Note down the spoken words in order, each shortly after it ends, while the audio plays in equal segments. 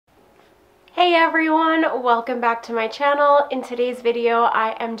Hey everyone, welcome back to my channel. In today's video,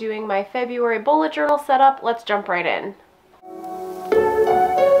 I am doing my February bullet journal setup. Let's jump right in.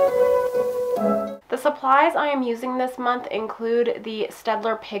 The supplies I am using this month include the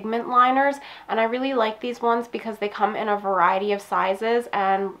Staedtler pigment liners, and I really like these ones because they come in a variety of sizes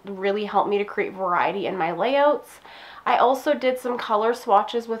and really help me to create variety in my layouts. I also did some color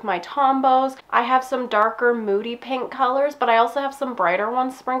swatches with my Tombows. I have some darker moody pink colors, but I also have some brighter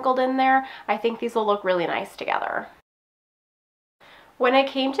ones sprinkled in there. I think these will look really nice together. When I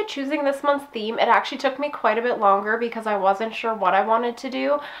came to choosing this month's theme, it actually took me quite a bit longer because I wasn't sure what I wanted to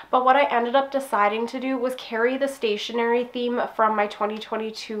do, but what I ended up deciding to do was carry the stationery theme from my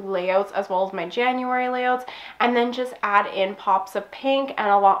 2022 layouts as well as my January layouts, and then just add in pops of pink and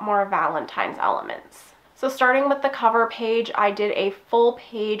a lot more Valentine's elements. So starting with the cover page, I did a full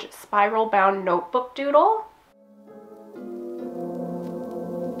page spiral bound notebook doodle.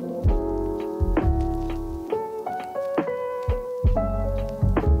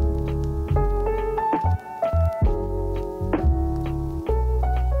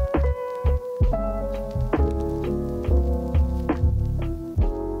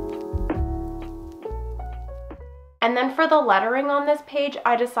 And then for the lettering on this page,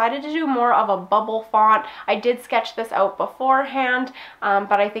 I decided to do more of a bubble font. I did sketch this out beforehand,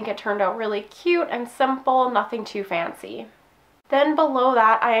 but I think it turned out really cute and simple, nothing too fancy. Then below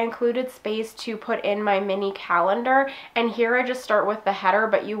that, I included space to put in my mini calendar, and here I just start with the header,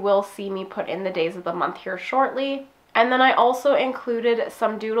 but you will see me put in the days of the month here shortly. And then I also included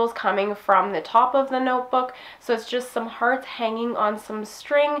some doodles coming from the top of the notebook, so it's just some hearts hanging on some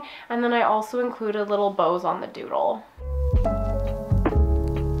string, and then I also included little bows on the doodle.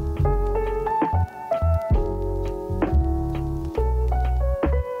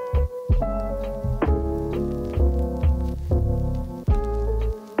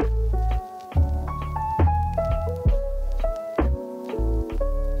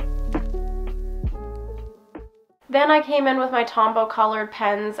 Then I came in with my Tombow colored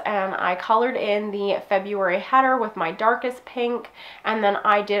pens and I colored in the February header with my darkest pink, and then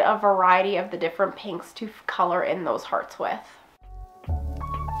I did a variety of the different pinks to color in those hearts with.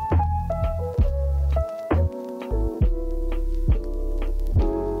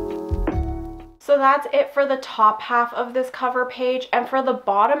 So that's it for the top half of this cover page, and for the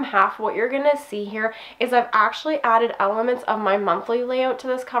bottom half, what you're gonna see here is I've actually added elements of my monthly layout to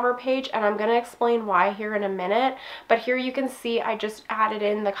this cover page, and I'm gonna explain why here in a minute. But here you can see I just added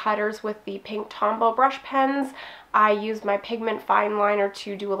in the cutters with the pink Tombow brush pens. I used my pigment fine liner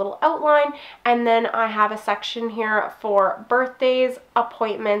to do a little outline, and then I have a section here for birthdays,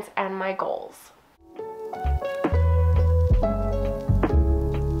 appointments, and my goals.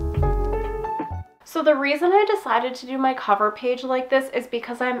 So the reason I decided to do my cover page like this is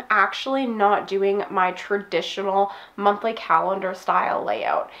because I'm actually not doing my traditional monthly calendar style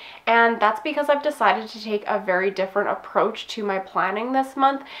layout. And that's because I've decided to take a very different approach to my planning this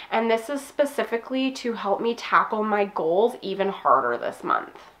month, and this is specifically to help me tackle my goals even harder this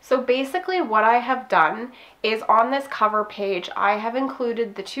month. So basically what I have done is on this cover page, I have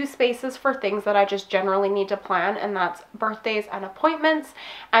included the two spaces for things that I just generally need to plan, and that's birthdays and appointments.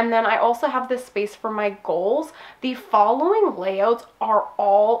 And then I also have this space for my goals. The following layouts are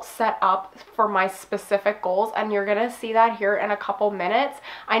all set up for my specific goals, and you're gonna see that here in a couple minutes.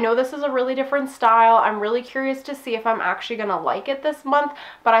 I know this is a really different style. I'm really curious to see if I'm actually gonna like it this month,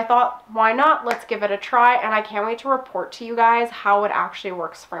 but I thought, why not? Let's give it a try, and I can't wait to report to you guys how it actually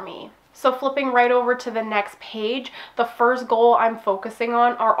works for me. So flipping right over to the next page, the first goal I'm focusing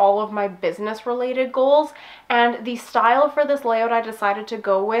on are all of my business related goals, and the style for this layout I decided to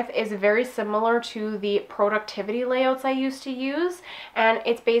go with is very similar to the productivity layouts I used to use, and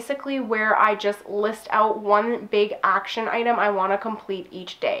it's basically where I just list out one big action item I want to complete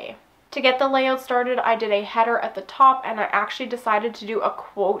each day. To get the layout started, I did a header at the top, and I actually decided to do a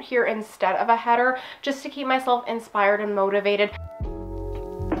quote here instead of a header just to keep myself inspired and motivated.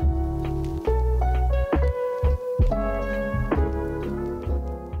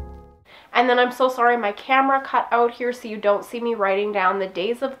 And then I'm so sorry my camera cut out here so you don't see me writing down the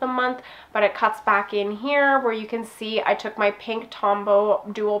days of the month, but it cuts back in here where you can see I took my pink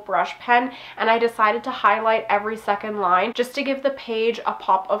Tombow dual brush pen and I decided to highlight every second line just to give the page a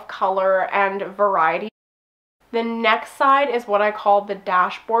pop of color and variety. The next side is what I call the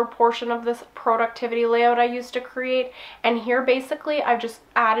dashboard portion of this productivity layout I used to create. And here basically I've just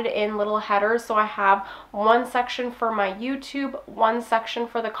added in little headers. So I have one section for my YouTube, one section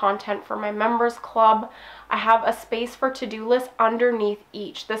for the content for my members club, I have a space for to-do lists underneath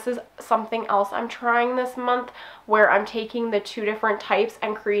each. This is something else I'm trying this month, where I'm taking the two different types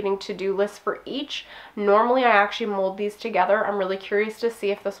and creating to-do lists for each. Normally I actually mold these together. I'm really curious to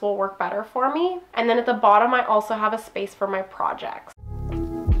see if this will work better for me. And then at the bottom I also have a space for my projects.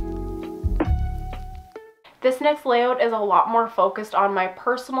 This next layout is a lot more focused on my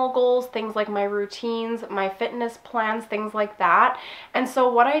personal goals, things like my routines, my fitness plans, things like that. And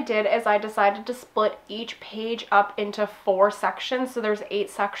so what I did is I decided to split each page up into 4 sections. So there's 8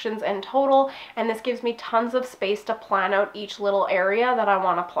 sections in total, and this gives me tons of space to plan out each little area that I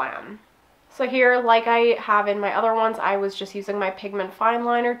want to plan. So here, like I have in my other ones, I was just using my pigment fine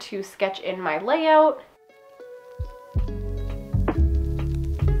liner to sketch in my layout.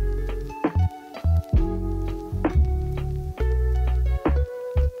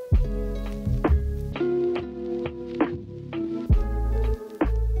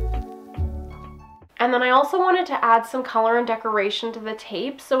 And then I also wanted to add some color and decoration to the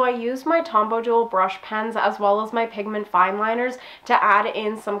tape, so I used my Tombow Dual brush pens as well as my pigment fine liners to add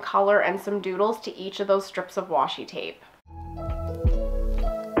in some color and some doodles to each of those strips of washi tape.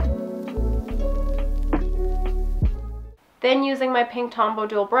 Then using my pink Tombow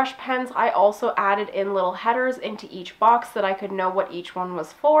Dual brush pens, I also added in little headers into each box so that I could know what each one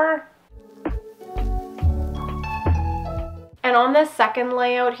was for. And on this second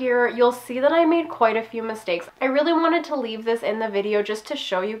layout here, you'll see that I made quite a few mistakes. I really wanted to leave this in the video just to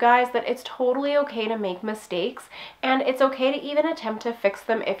show you guys that it's totally okay to make mistakes, and it's okay to even attempt to fix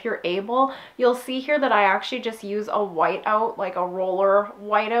them if you're able. You'll see here that I actually just use a whiteout, like a roller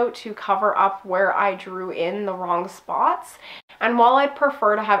whiteout, to cover up where I drew in the wrong spots. And while I'd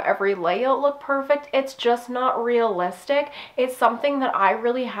prefer to have every layout look perfect, it's just not realistic. It's something that I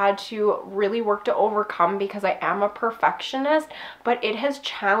really had to really work to overcome because I am a perfectionist, but it has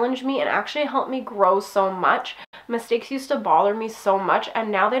challenged me and actually helped me grow so much. Mistakes used to bother me so much,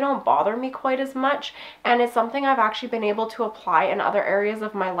 and now they don't bother me quite as much, and it's something I've actually been able to apply in other areas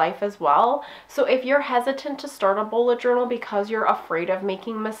of my life as well. So if you're hesitant to start a bullet journal because you're afraid of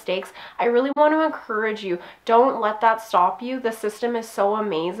making mistakes, I really want to encourage you, don't let that stop you. The system is so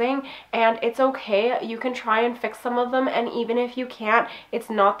amazing, and it's okay. You can try and fix some of them, and even if you can't, it's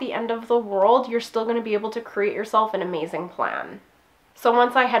not the end of the world. You're still going to be able to create yourself an amazing plan. So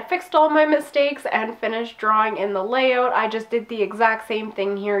once I had fixed all my mistakes and finished drawing in the layout, I just did the exact same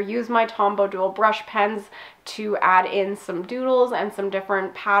thing here. Used my Tombow Dual brush pens to add in some doodles and some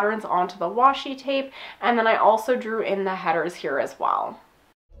different patterns onto the washi tape, and then I also drew in the headers here as well.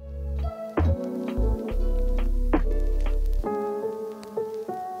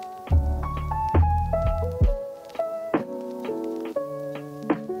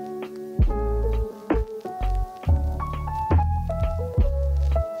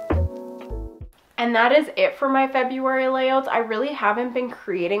 And that is it for my February layouts. I really haven't been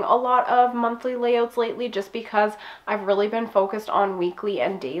creating a lot of monthly layouts lately just because I've really been focused on weekly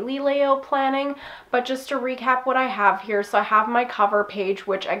and daily layout planning. But just to recap what I have here, so I have my cover page,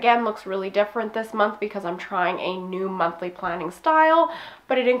 which again looks really different this month because I'm trying a new monthly planning style,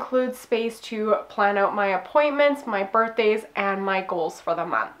 but it includes space to plan out my appointments, my birthdays, and my goals for the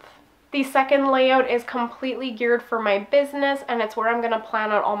month. The second layout is completely geared for my business, and it's where I'm going to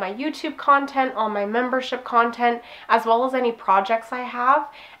plan out all my YouTube content, all my membership content, as well as any projects I have.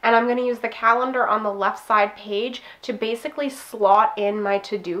 And I'm going to use the calendar on the left side page to basically slot in my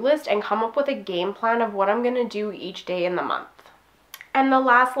to-do list and come up with a game plan of what I'm going to do each day in the month. And the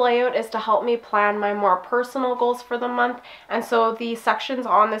last layout is to help me plan my more personal goals for the month. And so the sections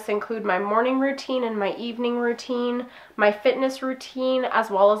on this include my morning routine and my evening routine, my fitness routine, as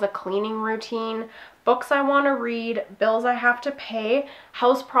well as a cleaning routine, books I want to read, bills I have to pay,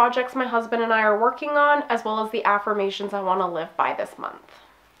 house projects my husband and I are working on, as well as the affirmations I want to live by this month.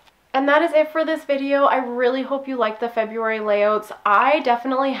 And that is it for this video. I really hope you liked the February layouts. I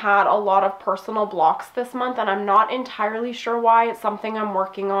definitely had a lot of personal blocks this month, and I'm not entirely sure why. It's something I'm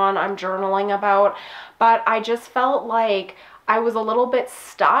working on, I'm journaling about, but I just felt like I was a little bit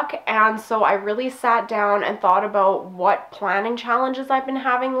stuck, and so I really sat down and thought about what planning challenges I've been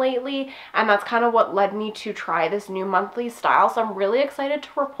having lately, and that's kind of what led me to try this new monthly style. So I'm really excited to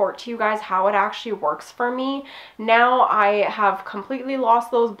report to you guys how it actually works for me. Now I have completely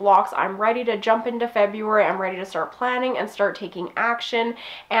lost those blocks. I'm ready to jump into February. I'm ready to start planning and start taking action,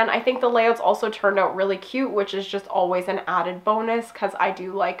 and I think the layouts also turned out really cute, which is just always an added bonus because I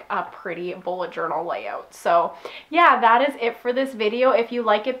do like a pretty bullet journal layout. So yeah, that is it it for this video. If you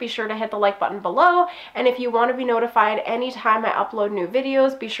like it, be sure to hit the like button below. And if you want to be notified anytime I upload new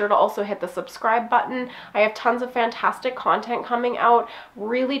videos, be sure to also hit the subscribe button. I have tons of fantastic content coming out,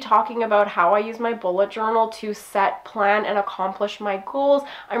 really talking about how I use my bullet journal to set, plan, and accomplish my goals.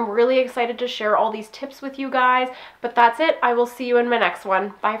 I'm really excited to share all these tips with you guys. But that's it. I will see you in my next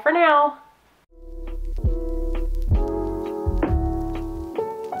one. Bye for now.